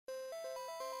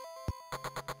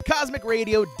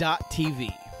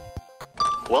CosmicRadio.TV.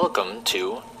 Welcome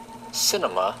to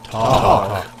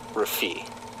Cinematalkraphy.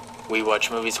 We watch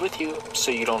movies with you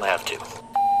so you don't have to.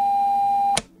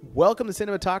 Welcome to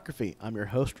Cinematography. I'm your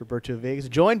host, Roberto Vegas,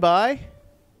 joined by...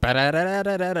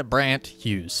 Brandt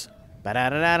Hughes.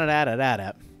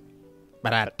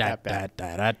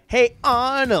 Hey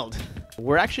Arnold.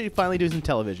 We're actually finally doing some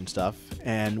television stuff,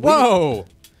 and Whoa!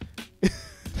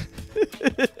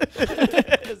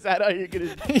 Is that how you're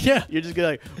gonna? Yeah. You're just gonna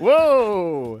like,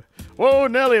 whoa,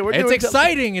 Nelly. It's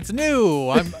exciting. It's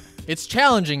new. It's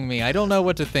challenging me. I don't know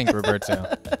what to think,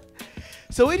 Roberto.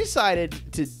 So we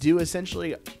decided to do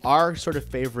essentially our sort of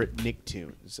favorite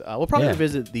Nicktoons. We'll probably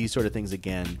revisit these sort of things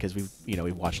again because we've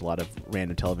watched a lot of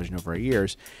random television over our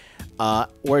years.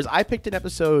 Whereas I picked an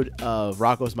episode of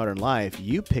Rocko's Modern Life,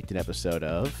 you picked an episode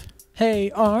of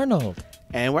Hey Arnold.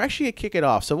 And we're actually going to kick it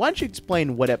off. So why don't you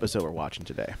explain what episode we're watching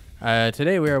today?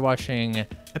 Today we are watching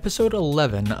episode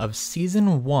 11 of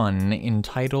season 1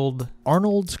 entitled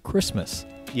Arnold's Christmas.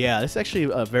 Yeah, this is actually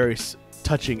a very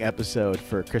touching episode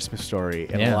for a Christmas Story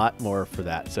and a lot more for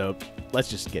that. So let's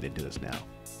just get into this now.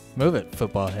 Move it,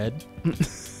 football head.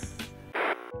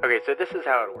 Okay, so this is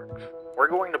how it works. We're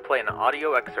going to play an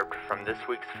audio excerpt from this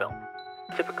week's film,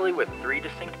 typically with 3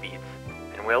 distinct beats,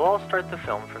 and we'll all start the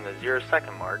film from the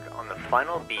 0-second mark on the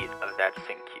final beat of that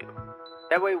sync cue.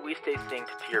 That way we stay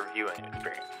synced to your viewing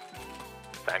experience.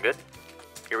 Sound good?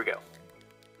 Here we go.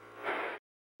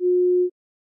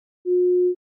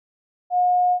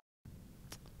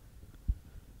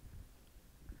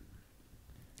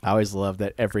 I always love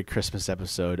that every Christmas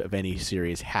episode of any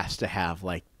series has to have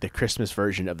like the Christmas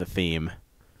version of the theme.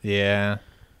 Yeah.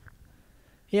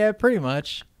 Yeah, pretty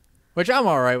much. Which I'm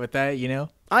all right with that, you know?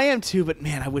 I am too, but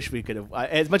man, I wish we could have.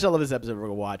 As much as I love this episode we're going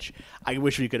to watch, I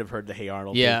wish we could have heard the Hey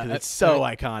Arnold thing, 'cause it's so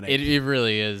iconic. It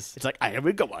really is. It's like, here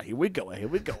we go. Like,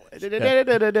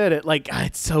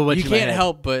 it's so much. You can't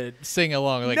help but sing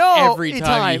along every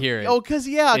time you hear it. Oh, because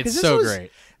it's so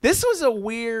great. This was a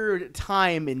weird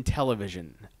time in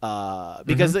television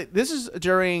because this is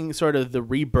during sort of the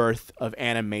rebirth of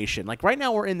animation. Like right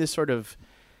now we're in this sort of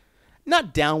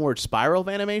not downward spiral of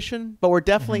animation, but we're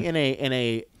definitely in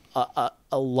a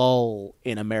lull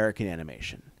in American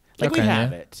animation. Like we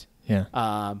have it.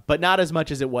 Yeah. But not as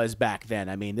much as it was back then.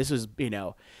 I mean, this was,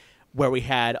 where we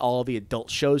had all the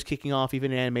adult shows kicking off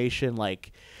even in animation.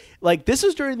 Like this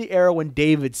was during the era when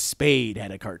David Spade had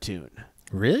a cartoon.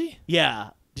 Really? Yeah.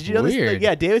 Did you know Weird. this?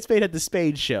 Yeah, David Spade had the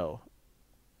Spade Show.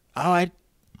 Oh, I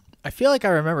feel like I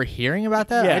remember hearing about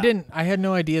that. Yeah. I had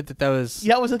no idea that was.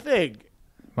 Yeah, that was a thing.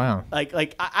 Wow.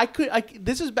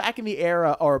 This was back in the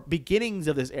era or beginnings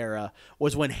of this era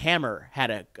was when Hammer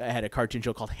had a cartoon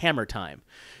show called Hammer Time.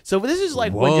 So this is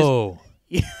like whoa.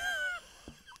 when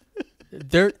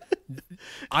There,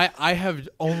 I have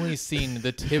only seen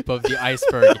the tip of the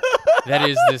iceberg. That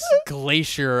is this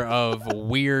glacier of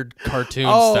weird cartoon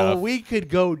stuff. Oh, we could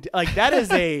go that is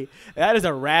a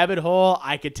rabbit hole.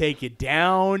 I could take you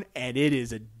down, and it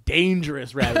is a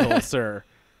dangerous rabbit hole, sir.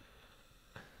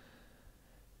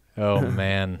 Oh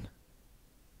man.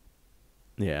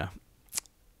 Yeah.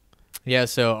 Yeah.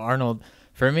 So Arnold,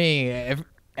 for me,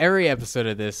 every episode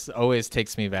of this always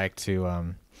takes me back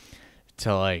to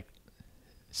like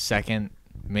second,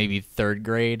 maybe third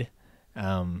grade.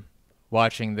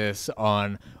 Watching this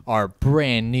on our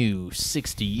brand new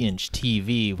 60-inch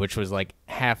TV, which was like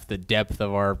half the depth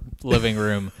of our living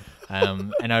room.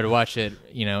 And I'd watch it,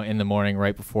 in the morning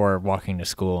right before walking to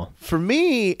school. For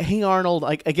me, Hey Arnold,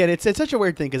 again, it's such a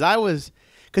weird thing because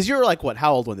you were like, what?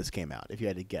 How old when this came out? If you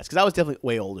had to guess, because I was definitely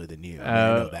way older than you. I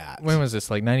know that. When was this?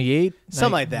 Like 98?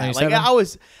 Something like that. 97?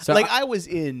 Like I was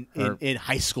in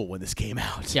high school when this came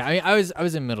out. Yeah, I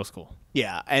was in middle school.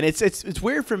 Yeah, and it's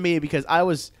weird for me because I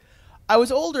was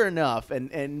older enough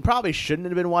and probably shouldn't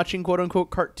have been watching quote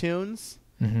unquote cartoons.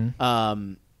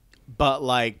 Mm-hmm. But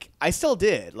I still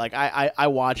did. I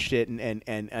watched it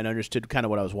and understood kind of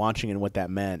what I was watching and what that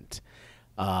meant.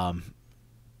 I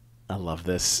love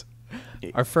this.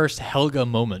 Our first Helga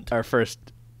moment. Our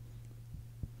first.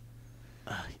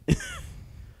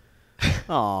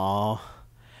 Aww.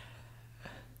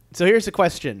 So here's the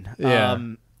question. Yeah.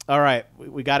 All right,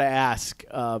 we got to ask.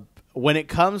 When it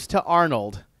comes to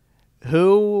Arnold,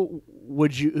 who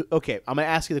would you? Okay, I'm gonna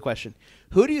ask you the question.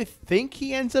 Who do you think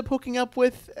he ends up hooking up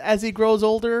with as he grows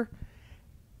older?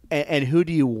 And who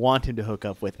do you want him to hook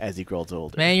up with as he grows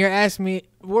older? Man, you're asking me.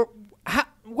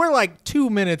 We're like 2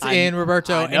 minutes in,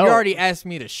 Roberto, and you already asked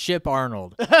me to ship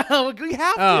Arnold. We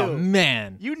have to. Oh,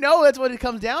 man. That's what it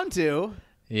comes down to.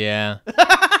 Yeah.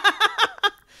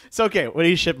 So, okay, what are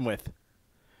you shipping with?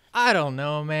 I don't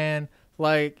know, man.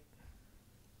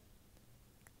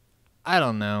 I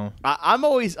don't know. I'm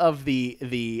always of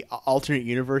the alternate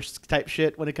universe type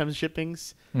shit when it comes to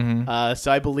shippings. Mm-hmm.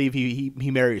 So I believe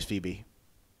he marries Phoebe.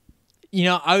 You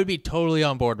know, I would be totally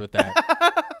on board with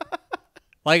that.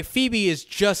 Like, Phoebe is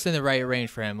just in the right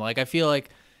range for him. Like, I feel like,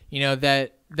 you know,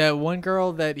 that one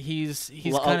girl that he's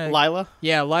kind of Lila.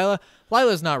 Yeah,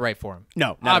 Lila's not right for him.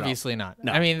 No, not obviously not.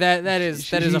 No. I mean that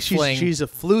is a fling. She's a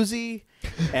floozy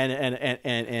and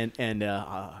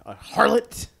a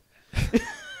harlot.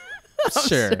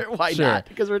 Sure. Why not?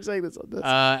 Because we're saying this on this.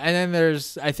 And then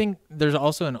I think there's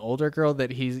also an older girl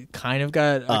that he's kind of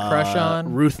got a crush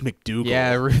on. Ruth McDougal.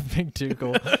 Yeah, Ruth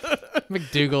McDougal.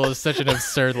 McDougal is such an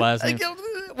absurd last name.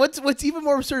 What's even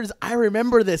more absurd is I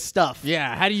remember this stuff.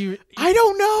 Yeah, how do you? I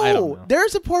don't know. I don't know.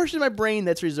 There's a portion of my brain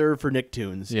that's reserved for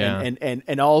Nicktoons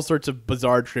and all sorts of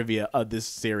bizarre trivia of this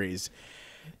series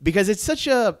because it's such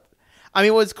a. I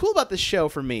mean, what's cool about this show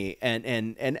for me,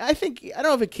 and I think I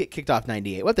don't know if it kicked off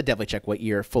 '98. We'll have to definitely check what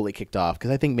year it fully kicked off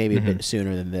because I think maybe a bit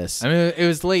sooner than this. I mean, it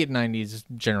was late '90s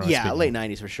generally. Yeah, speaking. late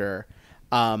 '90s for sure.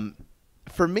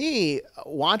 For me,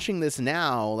 watching this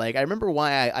now, like I remember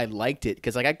why I liked it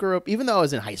because like I grew up, even though I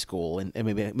was in high school and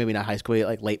maybe not high school,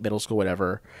 like late middle school,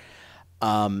 whatever.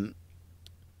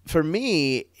 For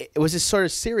me, it was this sort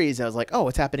of series. I was like, oh,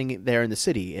 what's happening there in the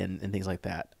city and things like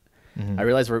that. Mm-hmm. I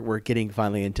realize we're getting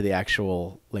finally into the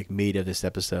actual like meat of this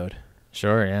episode.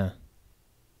 Sure, yeah.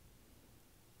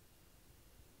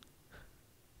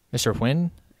 Mr.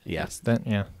 Wynn? Yeah.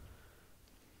 Yeah.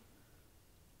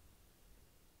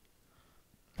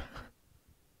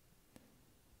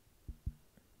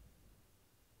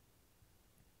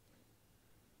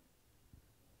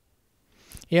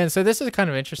 Yeah, and so this is kind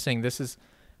of interesting. This is,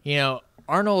 you know,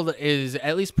 Arnold is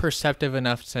at least perceptive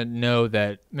enough to know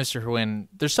that Mr. Wynn,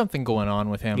 there's something going on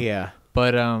with him. Yeah.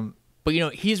 But you know,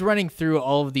 he's running through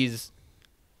all of these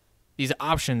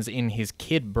options in his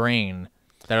kid brain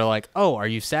that are like, oh, are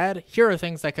you sad? Here are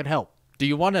things that could help. Do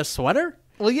you want a sweater?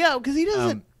 Well, yeah, because he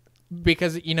doesn't.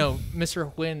 Because, you know,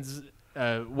 Mr. Wynn's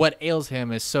what ails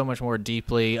him is so much more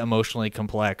deeply emotionally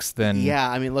complex than.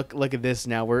 Yeah, I mean, look at this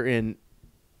now. We're in.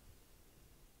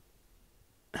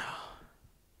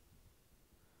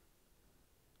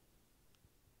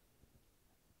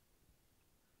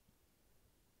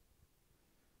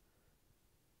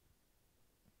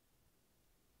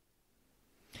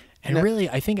 And really,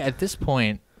 I think at this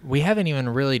point, we haven't even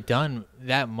really done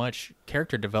that much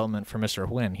character development for Mr.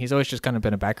 Wynn. He's always just kind of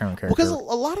been a background character. Because a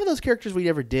lot of those characters we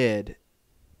never did.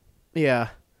 Yeah.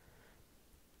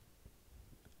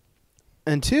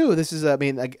 And two, this is, I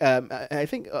mean, I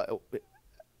think,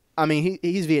 I mean,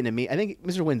 he's Vietnamese. I think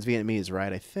Mr. Wynn's Vietnamese,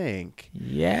 right? I think.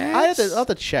 Yes. I'll have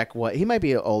to check what. He might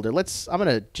be older. I'm going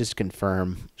to just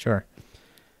confirm. Sure.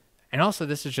 And also,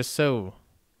 this is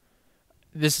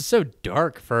so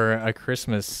dark for a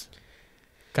Christmas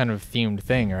kind of themed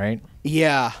thing, right?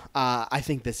 Yeah, I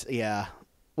think this. Yeah,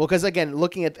 well, because again,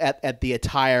 looking at the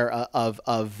attire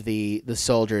of the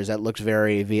soldiers, that looks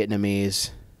very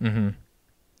Vietnamese. Mm-hmm.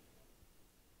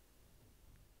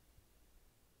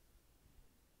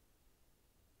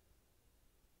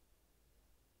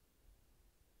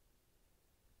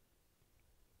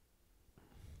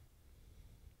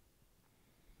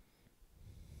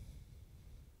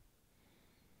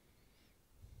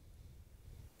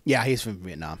 Yeah, he's from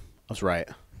Vietnam. I was right.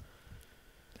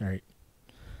 All right.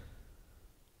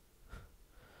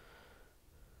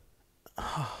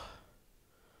 I'm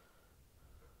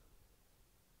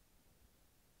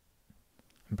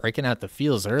breaking out the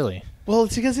feels early. Well,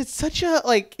 it's because it's such a,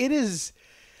 like, it is.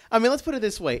 I mean, let's put it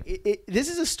this way. This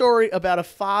is a story about a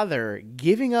father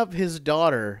giving up his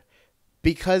daughter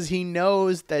because he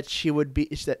knows that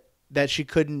that she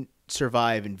couldn't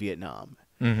survive in Vietnam.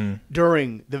 Mm-hmm.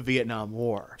 During the Vietnam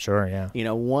War. Sure, yeah. You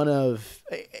know, one of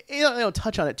they don't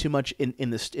touch on it too much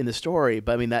in the story,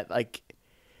 but I mean that, like,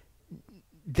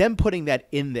 them putting that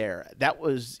in there, that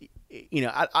was, you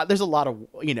know, there's a lot of,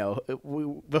 you know,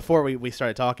 before we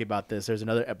started talking about this, there's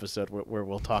another episode where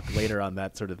we'll talk later on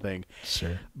that sort of thing.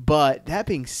 Sure. But that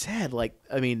being said, like,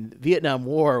 I mean, Vietnam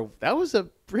War, that was a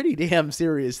pretty damn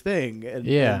serious thing. And,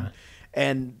 yeah.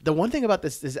 And the one thing about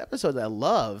this episode that I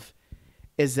love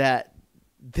is that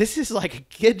this is like a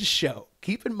kid's show.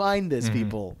 Keep in mind this,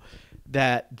 people,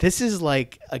 that this is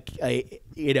like a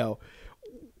you know,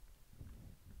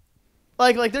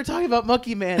 like they're talking about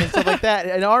Monkey Man and stuff like that,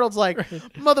 and Arnold's like,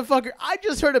 motherfucker, I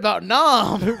just heard about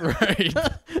Nam. Right.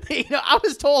 You know, I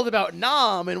was told about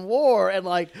Nam and war and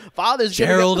like fathers.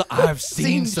 Gerald, I've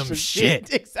seen some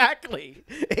shit. Exactly.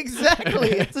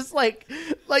 It's just like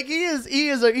he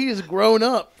is grown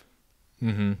up.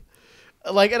 Mm-hmm.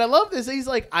 Like, and I love this. He's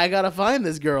like, I gotta find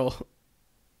this girl.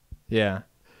 Yeah.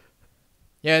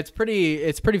 Yeah, it's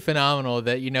pretty phenomenal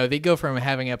that, they go from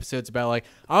having episodes about like,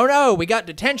 oh no, we got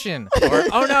detention, or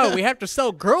oh no, we have to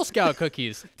sell Girl Scout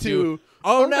cookies, to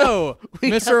oh no,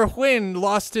 Mr. Huynh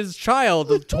lost his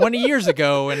child 20 years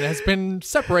ago and has been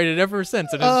separated ever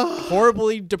since and is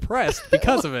horribly depressed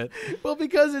because of it. Well,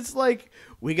 because it's like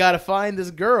we got to find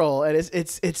this girl, and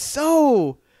it's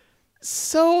so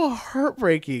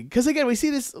heartbreaking. Because again, we see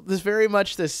this very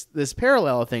much this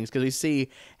parallel of things, because we see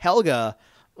Helga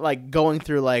like going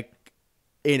through all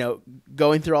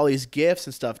these gifts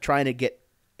and stuff, trying to get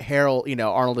Harold,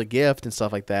 Arnold a gift and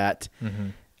stuff like that. Mm-hmm.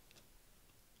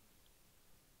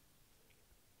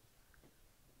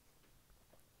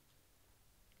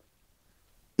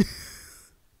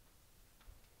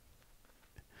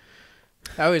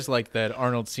 I always liked that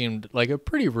Arnold seemed like a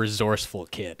pretty resourceful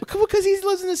kid. Because he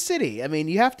lives in the city. I mean,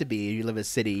 you have to be. You live in a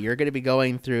city. You're going to be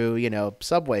going through,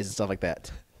 subways and stuff like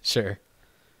that. Sure.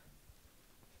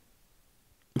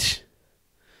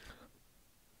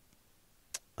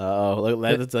 Oh,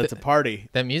 that's a party.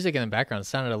 That music in the background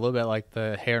sounded a little bit like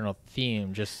the Hey Arnold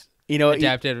theme, just You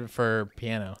adapted for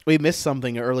piano. We missed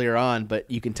something earlier on, but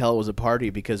you can tell it was a party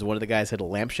because one of the guys had a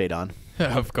lampshade on.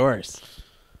 Of course.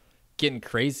 Getting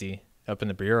crazy up in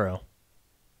the bureau.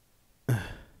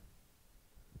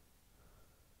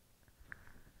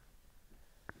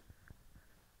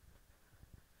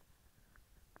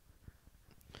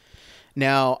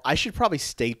 Now, I should probably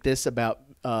state this about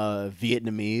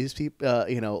Vietnamese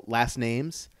people, last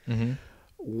names. Mm-hmm.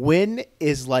 Nguyen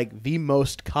is like the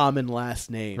most common last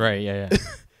name. Right, yeah.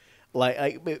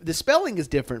 Like the spelling is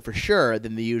different for sure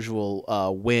than the usual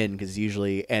Nguyen, because it's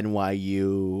usually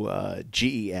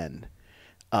Nyugen.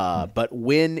 But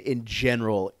Nguyen in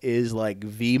general is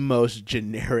like the most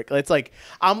generic. It's like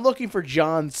I'm looking for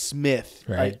John Smith,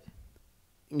 right?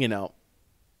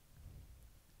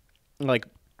 Like.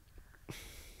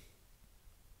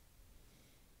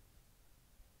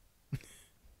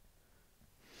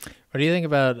 What do you think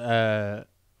about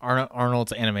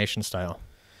Arnold's animation style?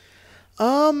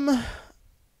 I've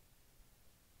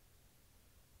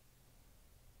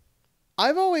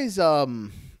always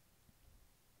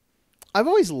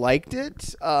liked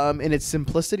it in its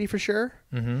simplicity for sure.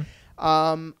 Mm-hmm.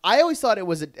 I always thought it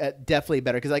was definitely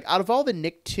better because, like, out of all the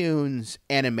Nicktoons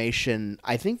animation,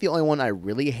 I think the only one I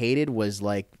really hated was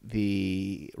like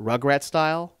the Rugrat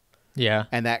style. Yeah,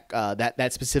 and that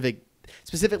specifically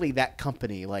that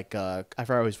company, like I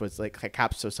forgot it was like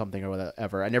Caps or something or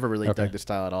whatever. I never really dug the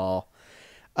style at all.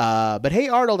 But Hey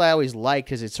Arnold, I always liked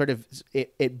because it sort of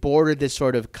it bordered this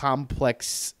sort of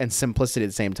complex and simplicity at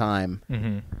the same time.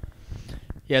 Mm-hmm.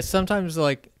 Yeah, sometimes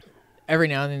like every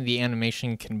now and then the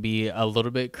animation can be a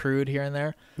little bit crude here and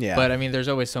there. Yeah, but I mean, there's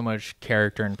always so much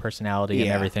character and personality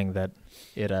and everything that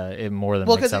it more than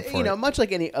makes up for it. Much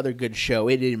like any other good show,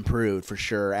 it improved for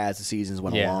sure as the seasons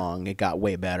went along. It got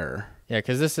way better. Yeah,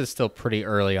 because this is still pretty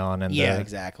early on in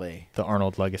exactly the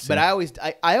Arnold legacy. But I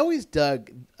always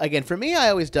dug, again, for me, I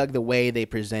always dug the way they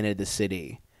presented the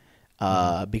city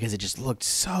because it just looked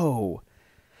so,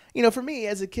 for me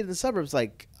as a kid in the suburbs,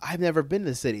 like I've never been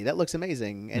to the city. That looks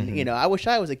amazing. And, I wish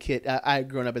I was a kid. I had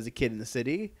grown up as a kid in the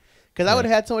city because I would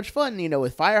have had so much fun,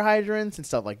 with fire hydrants and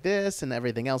stuff like this and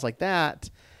everything else like that.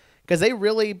 Because they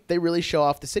really show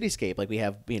off the cityscape. Like we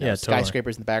have,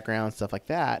 skyscrapers in the background, stuff like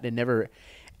that. And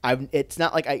it's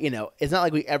not like it's not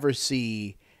like we ever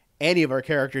see any of our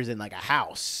characters in like a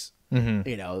house.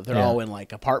 Mm-hmm. They're all in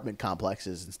like apartment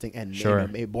complexes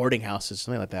and maybe boarding houses,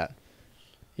 something like that.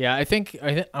 Yeah, I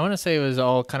want to say it was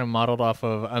all kind of modeled off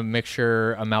of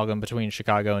a amalgam between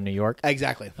Chicago and New York.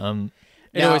 Exactly.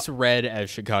 It always read as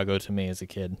Chicago to me as a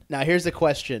kid. Now here's the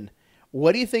question.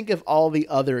 What do you think of all the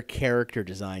other character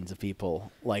designs of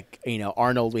people? Like,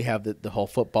 Arnold, we have the whole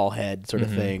football head sort of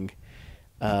thing.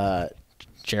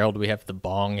 Gerald, we have the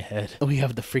bong head. We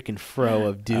have the freaking fro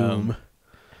of doom.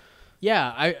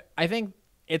 I think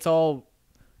it's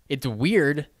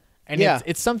weird, and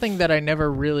it's something that I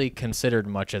never really considered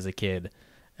much as a kid.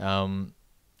 I'm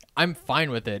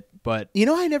fine with it, but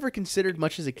I never considered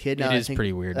much as a kid. It is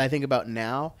pretty weird. I think about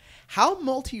now how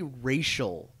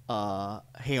multiracial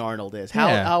Hey Arnold is,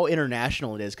 how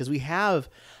international it is, because we have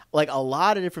like a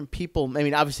lot of different people. I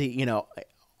mean, obviously,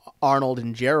 Arnold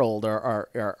and Gerald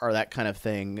are that kind of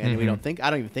thing, and I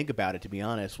don't even think about it, to be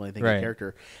honest, when I think of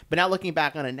character. But now looking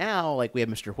back on it now, like we have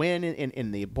Mr. Huynh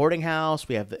in the boarding house,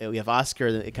 we have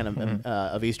Oscar, the kind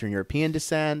of Eastern European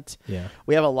descent. Yeah,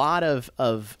 we have a lot of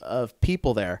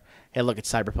people there. Hey, look,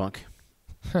 it's cyberpunk.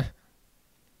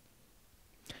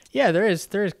 Yeah, there is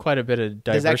quite a bit of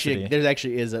diversity. There's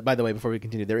actually by the way, before we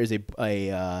continue, there is a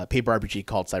paper RPG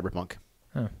called Cyberpunk.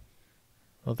 Oh.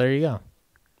 Well, there you go.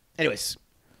 Anyways.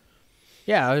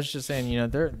 Yeah, I was just saying,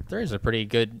 there is a pretty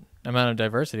good amount of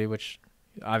diversity, which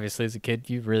obviously as a kid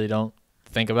you really don't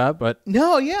think about, but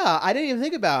No, yeah, I didn't even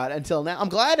think about it until now. I'm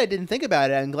glad I didn't think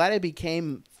about it. I'm glad it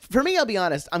became. For me, I'll be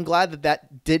honest. I'm glad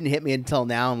that didn't hit me until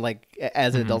now. I'm like,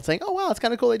 as an adult, saying, "Oh wow, it's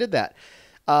kind of cool they did that,"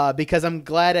 because I'm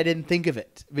glad I didn't think of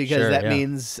it because that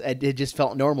means it just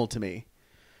felt normal to me.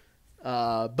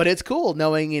 But it's cool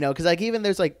knowing, because like even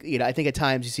there's like, I think at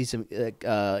times you see some,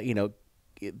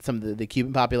 some of the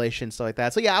Cuban population, stuff like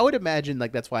that. So yeah, I would imagine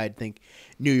like that's why I'd think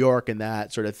New York and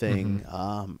that sort of thing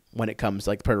when it comes to,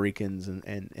 like Puerto Ricans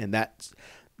and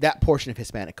that portion of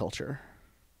Hispanic culture.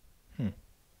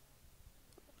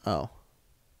 Oh.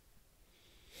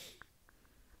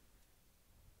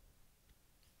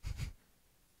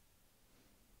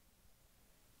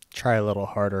 Try a little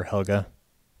harder, Helga.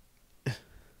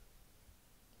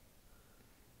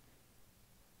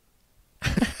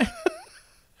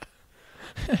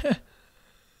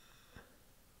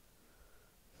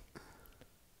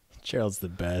 Gerald's the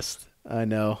best. I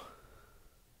know.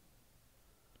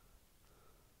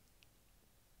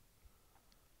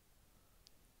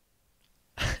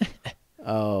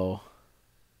 Oh.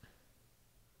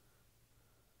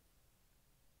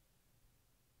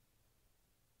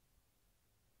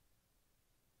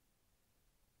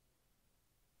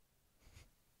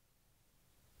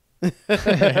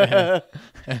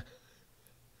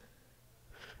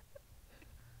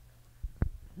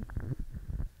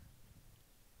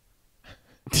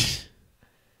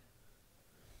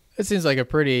 It seems like a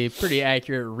pretty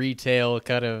accurate retail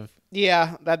kind of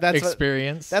Yeah, that's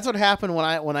experience. That's what happened when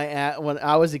I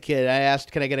was a kid. I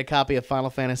asked, "Can I get a copy of Final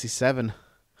Fantasy VII?"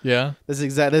 Yeah.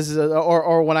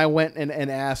 Or when I went and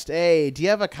asked, "Hey, do you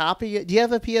have a copy? Do you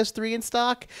have a PS3 in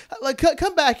stock? Like,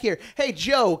 come back here. Hey,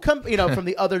 Joe, come. From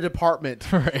the other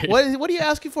department. Right. What are you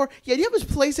asking for? Yeah, do you have his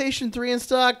PlayStation 3 in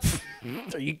stock?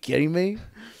 Are you kidding me?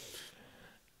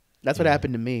 That's what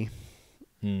happened to me.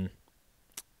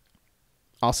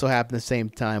 Also happened the same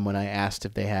time when I asked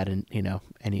if they had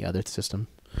any other system.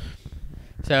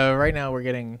 So right now we're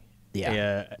getting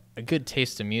a good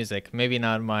taste of music. Maybe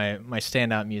not my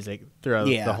standout music throughout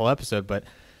the whole episode, but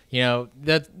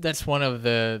that's one of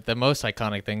the most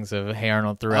iconic things of Hey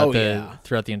Arnold throughout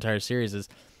the entire series is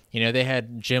they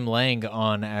had Jim Lang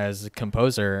on as a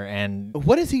composer. And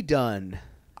what has he done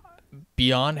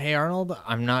beyond Hey Arnold?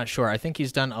 I'm not sure. I think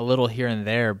he's done a little here and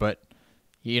there, but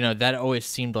that always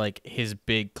seemed like his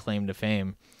big claim to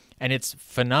fame. And it's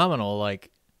phenomenal, like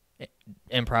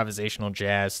improvisational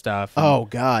jazz stuff. Oh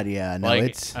God, yeah. No, like,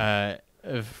 it's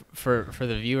for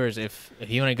the viewers, if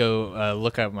you want to go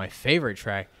look up my favorite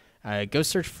track, go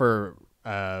search for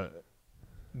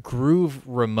Groove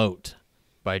Remote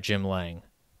by Jim Lang.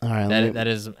 All right, that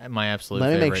is my absolute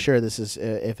favorite. Let me make sure this is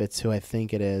if it's who I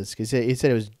think it is, because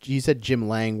you said Jim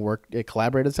Lang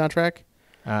collaborated soundtrack.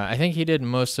 I think he did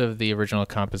most of the original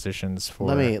compositions for.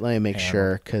 Let me make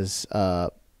sure, because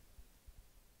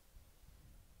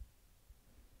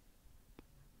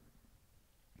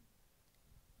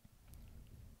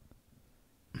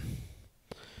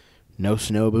no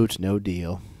snow boots, no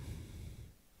deal.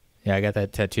 Yeah, I got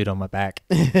that tattooed on my back.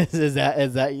 is that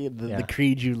the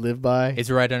creed you live by?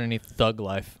 It's right underneath Thug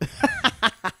Life.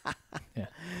 Yeah.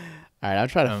 All right, I'm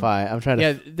trying to find.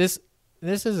 Yeah,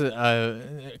 this is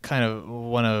kind of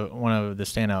one of the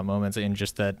standout moments in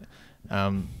just that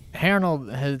Hey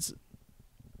Arnold has.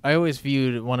 I always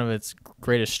viewed one of its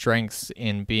greatest strengths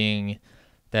in being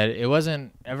that it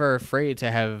wasn't ever afraid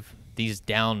to have these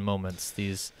down moments,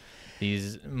 these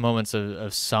moments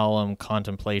of solemn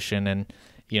contemplation, and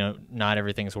not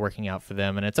everything's working out for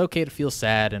them, and it's okay to feel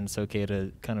sad, and it's okay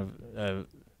to kind of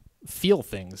feel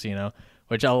things,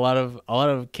 which a lot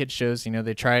of kids shows,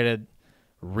 they try to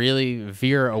really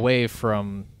veer away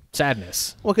from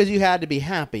sadness. Well, because you had to be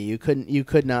happy. You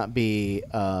could not be,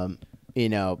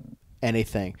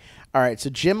 anything. All right. So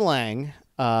Jim Lang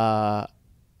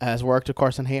has worked, of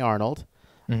course, on Hey Arnold.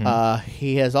 Mm-hmm.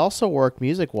 He has also worked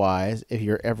music-wise, if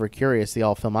you're ever curious, the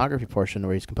all filmography portion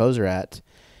where he's composer at.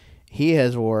 He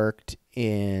has worked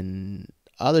in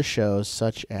other shows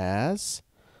such as,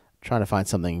 I'm trying to find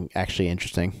something actually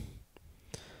interesting.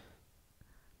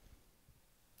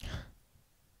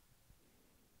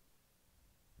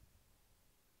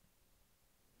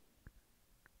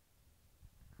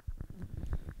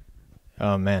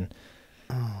 Oh man.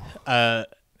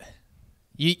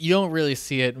 You don't really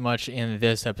see it much in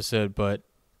this episode, but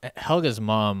Helga's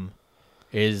mom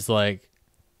is like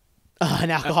an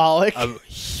alcoholic, a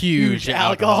huge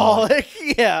alcoholic.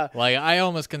 Yeah, like I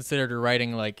almost considered her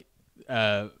writing like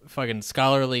fucking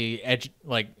scholarly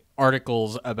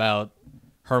articles about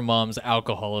her mom's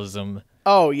alcoholism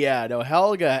Oh yeah, no.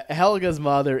 Helga's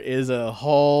mother is a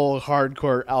whole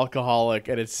hardcore alcoholic,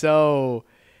 and it's so.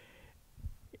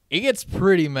 It gets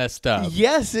pretty messed up.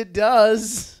 Yes, it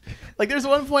does. Like, there's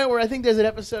one point where I think there's an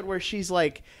episode where she's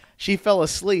like, she fell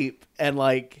asleep, and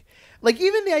like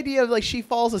even the idea of like she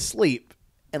falls asleep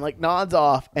and like nods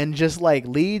off and just like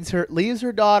leaves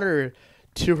her daughter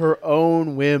to her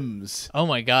own whims. Oh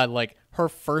my God! Like her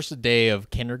first day of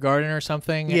kindergarten or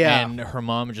something, Yeah. and her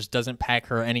mom just doesn't pack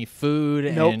her any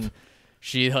food, Nope. and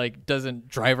she like doesn't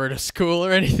drive her to school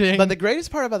or anything. But the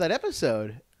greatest part about that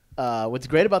episode, what's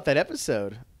great about that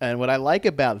episode, and what I like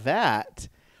about that,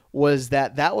 was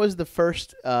that was the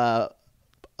first part.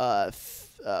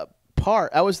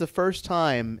 That was the first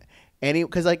time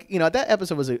because like that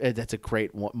episode that's a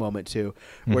great moment too,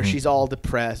 where she's all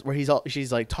depressed, where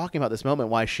she's like talking about this moment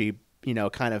why she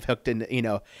kind of hooked in,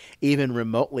 even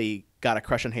remotely got a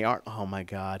crush on Hey Arnold. Oh my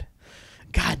God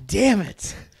damn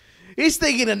it, he's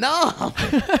thinking of Nom.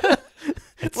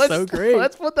 It's so great.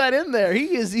 Let's put that in there.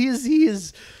 He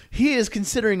is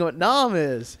considering what Nom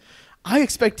is. I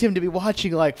expect him to be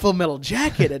watching like Full Metal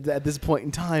Jacket at this point in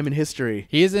time in history.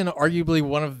 He is in arguably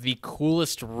one of the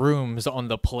coolest rooms on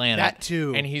the planet. That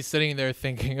too. And he's sitting there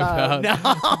thinking about no.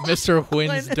 Mr.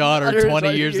 Wynn's daughter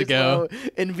 20 years ago.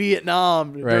 In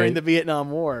Vietnam Right. during the Vietnam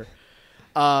War.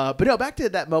 But no, back to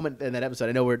that moment in that episode.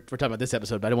 I know we're talking about this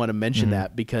episode, but I don't want to mention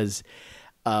that because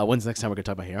when's the next time we're going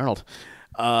to talk about Hey Arnold?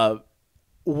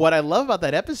 What I love about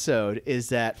that episode is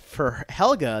that for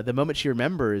Helga, the moment she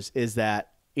remembers is that,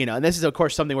 and this is, of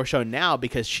course, something we're shown now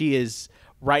because she is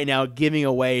right now giving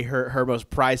away her most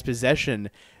prized possession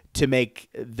to make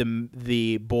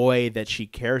the boy that she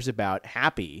cares about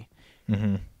happy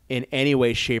in any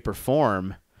way, shape, or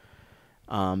form,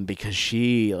 because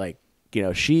she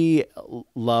she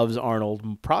loves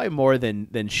Arnold probably more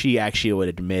than she actually would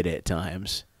admit at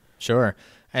times. Sure.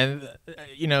 And,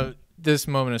 this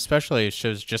moment especially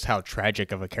shows just how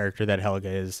tragic of a character that Helga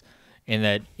is, in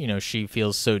that, she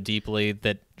feels so deeply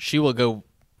that she will go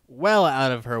well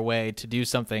out of her way to do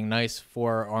something nice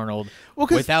for Arnold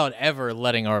without ever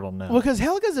letting Arnold know. Well, because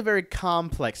Helga's a very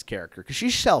complex character because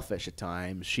she's selfish at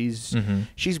times. She's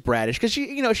brattish because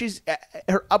she's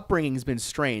her upbringing's been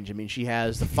strange. I mean, she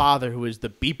has the father who is the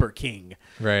beeper king,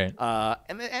 right?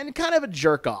 And kind of a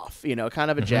jerk off, kind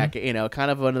of a jacket,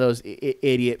 kind of one of those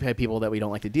idiot people that we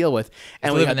don't like to deal with.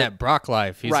 And we live in that Brock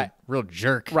life. He's a real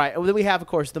jerk, right? And then we have, of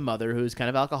course, the mother who's kind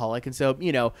of alcoholic, and so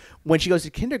when she goes to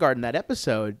kindergarten, that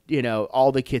episode,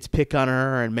 all the kids pick on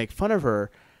her and make fun of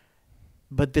her.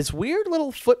 But this weird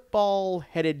little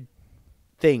football-headed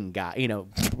thing guy,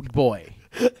 boy.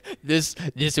 this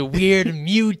weird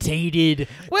mutated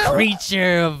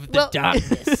creature of the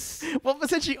darkness. Well,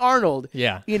 essentially Arnold,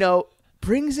 yeah.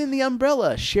 Brings in the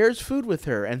umbrella, shares food with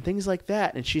her, and things like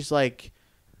that. And she's like,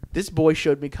 this boy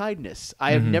showed me kindness.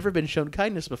 I have never been shown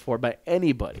kindness before by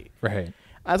anybody. Right.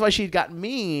 That's why she got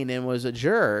mean and was a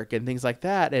jerk and things like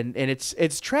that. And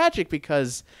it's tragic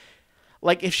because,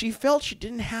 like, if she felt she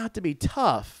didn't have to be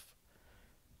tough,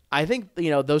 I think,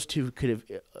 those two could have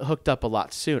hooked up a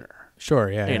lot sooner.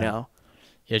 Sure, yeah.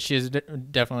 Yeah, she is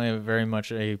definitely very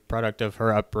much a product of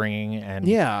her upbringing. And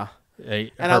yeah. Her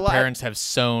parents have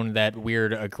sown that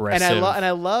weird aggressive And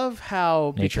I love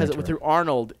how, because through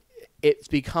Arnold, it's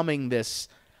becoming this,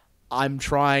 I'm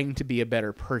trying to be a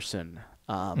better person.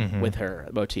 With her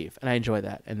motif, and I enjoy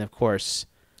that. And of course,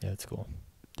 yeah, that's cool.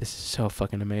 This is so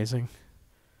fucking amazing.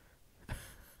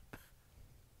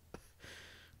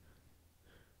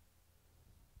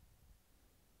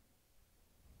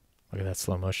 Look at that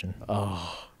slow motion.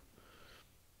 Oh.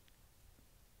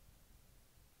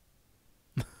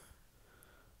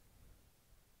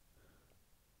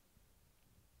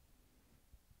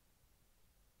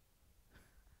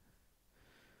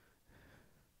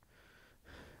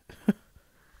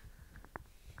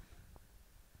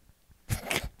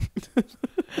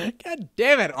 God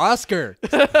damn it, Oscar!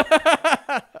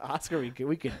 Oscar, we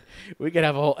could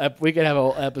have a whole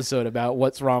episode about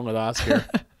what's wrong with Oscar.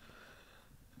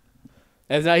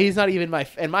 He's not even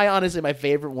honestly my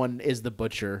favorite one is the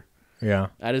Butcher. Yeah,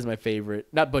 that is my favorite.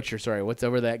 Not Butcher, sorry. What's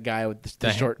over that guy with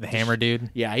the hammer dude?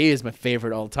 Yeah, he is my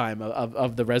favorite all time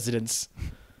of the residents.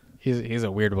 He's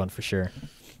a weird one for sure.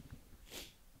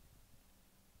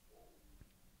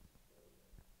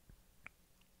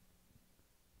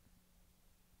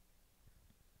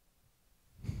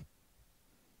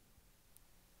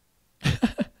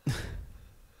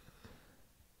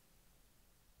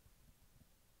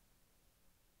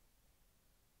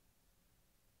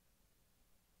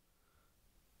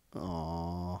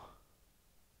 Aww.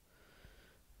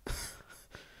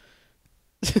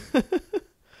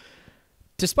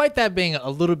 Despite that being a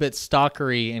little bit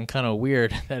stalkery and kind of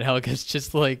weird, that Helga's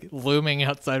just like looming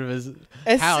outside of his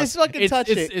house. It's fucking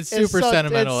touching. It's super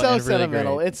sentimental. It's so and really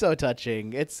sentimental. great. It's so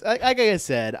touching. It's like I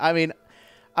said. I mean,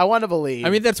 I want to believe. I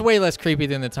mean, that's way less creepy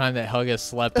than the time that Helga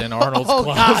slept in Arnold's oh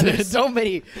closet. God, there's so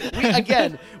many.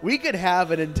 We could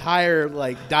have an entire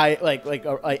like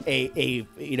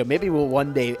maybe we'll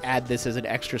one day add this as an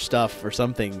extra stuff or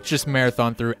something. Just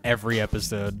marathon through every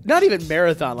episode. Not even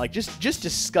marathon, like just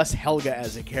discuss Helga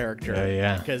as a character.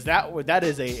 Yeah. Because that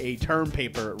is a term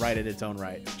paper right in its own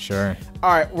right. Sure.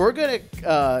 All right, we're gonna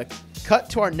cut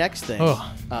to our next thing.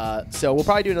 Oh. So we'll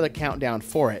probably do another countdown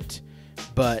for it,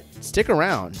 but stick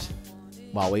around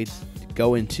while we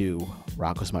go into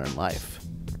Rocko's Modern Life.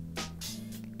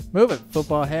 Move it,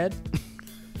 football head.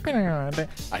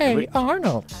 Hey,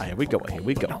 Arnold. Here we go. Here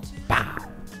we go.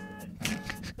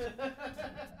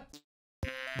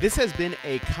 This has been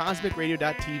a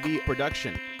CosmicRadio.TV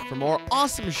production. For more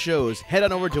awesome shows, head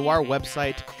on over to our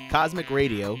website,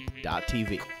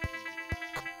 CosmicRadio.TV.